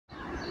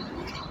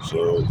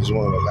So this is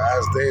one of the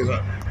last days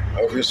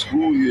of your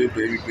school year,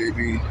 baby.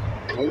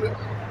 Hold it.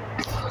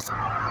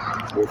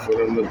 Wait for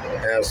them to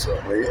answer,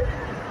 right?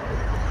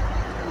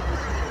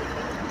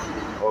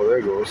 Oh, there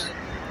it goes.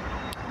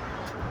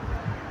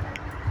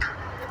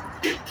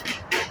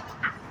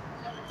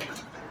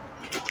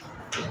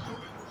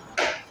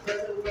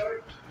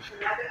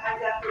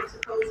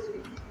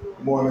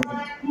 Morning.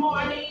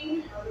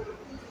 Morning.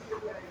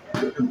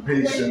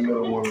 Impatient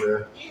little one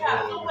there. You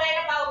have to wait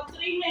about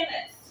 3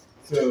 minutes.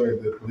 Sit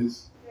right there,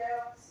 please.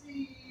 Yeah,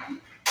 see.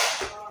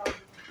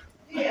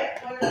 Yeah,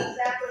 what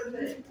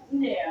exactly?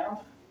 Yeah.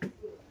 Like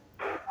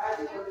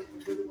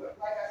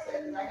I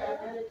said, I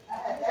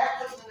had that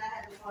one and I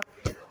had the one.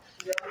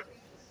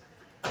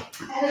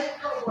 I had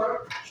to go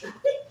work.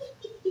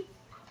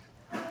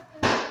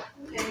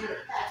 Came in a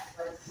pack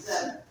like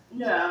 7.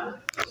 Yeah.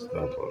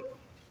 Stop it.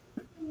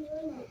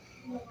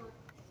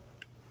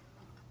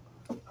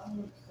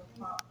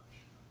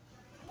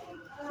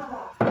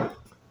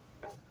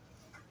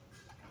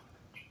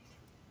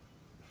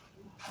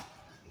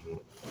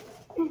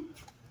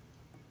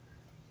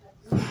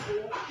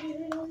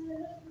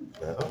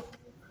 Yeah.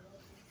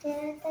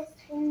 There's the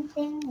same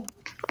thing.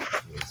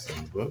 The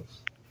same books.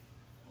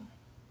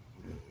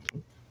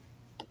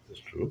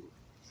 That's true.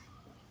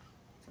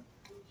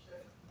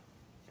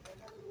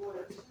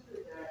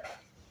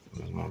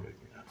 Where's my baby?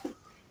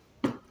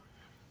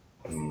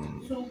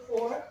 2,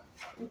 4.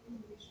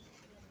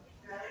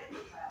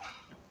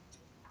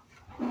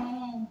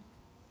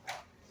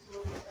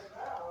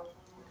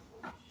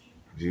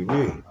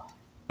 GB.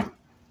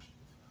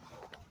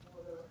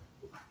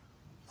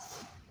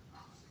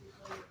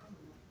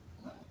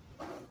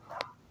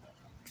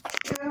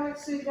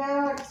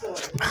 Galaxy.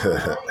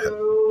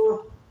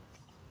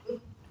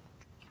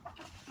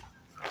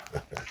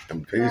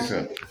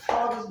 Impatient.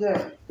 How was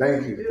that?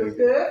 Thank you. It was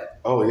good?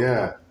 Oh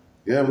yeah.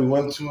 Yeah, we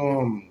went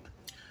to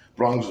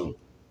Bronx Zoo.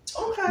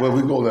 Okay. Well,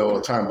 we go there all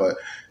the time, but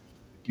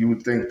you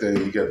would think that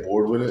you get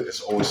bored with it.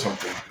 It's always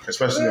something,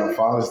 especially on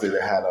Father's Day.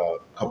 They had a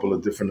couple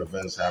of different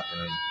events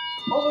happening.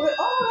 Oh, that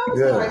was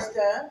Yeah. nice,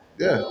 Dan.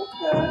 Yeah.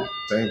 Okay.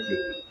 Thank you.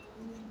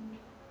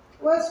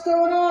 What's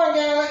going on,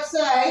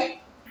 Galaxy?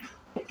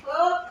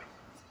 Huh?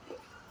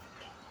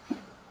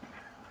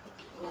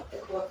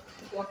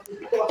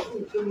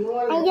 Good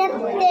morning. I get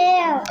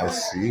there. I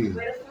see. I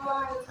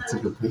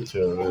took a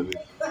picture already.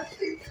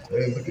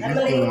 Hey, look at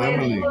this little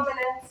Emily.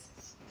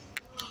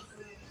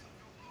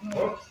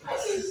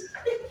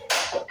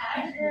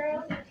 Hi, girl.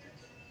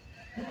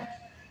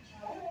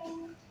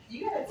 You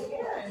got a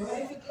Karen.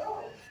 Where's it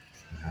going?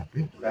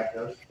 Happy? Back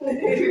up.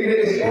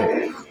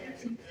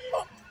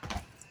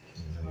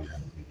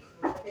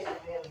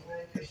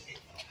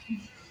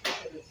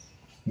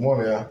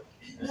 Morning, yeah.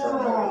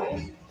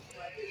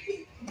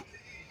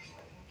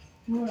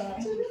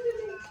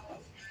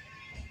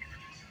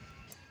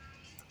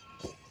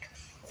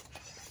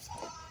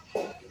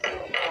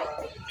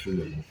 What you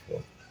looking for?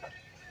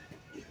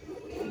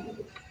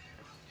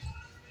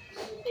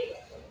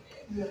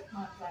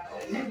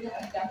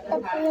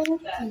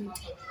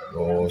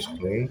 Oh, it's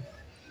clean?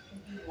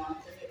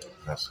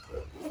 That's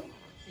good.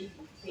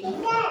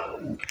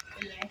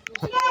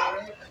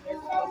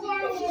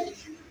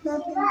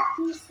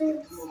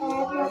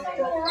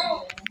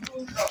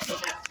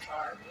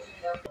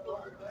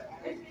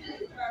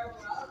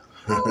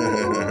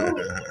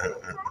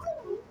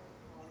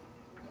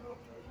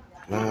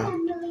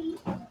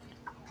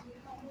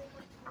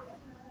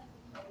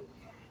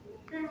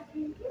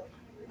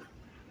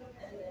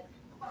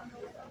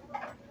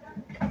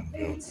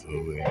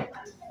 Absolutely.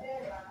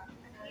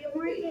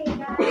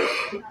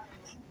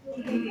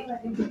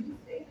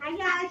 Hi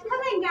guys,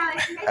 come in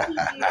guys. Nice to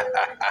meet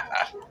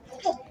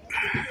you.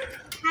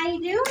 How you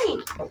doing?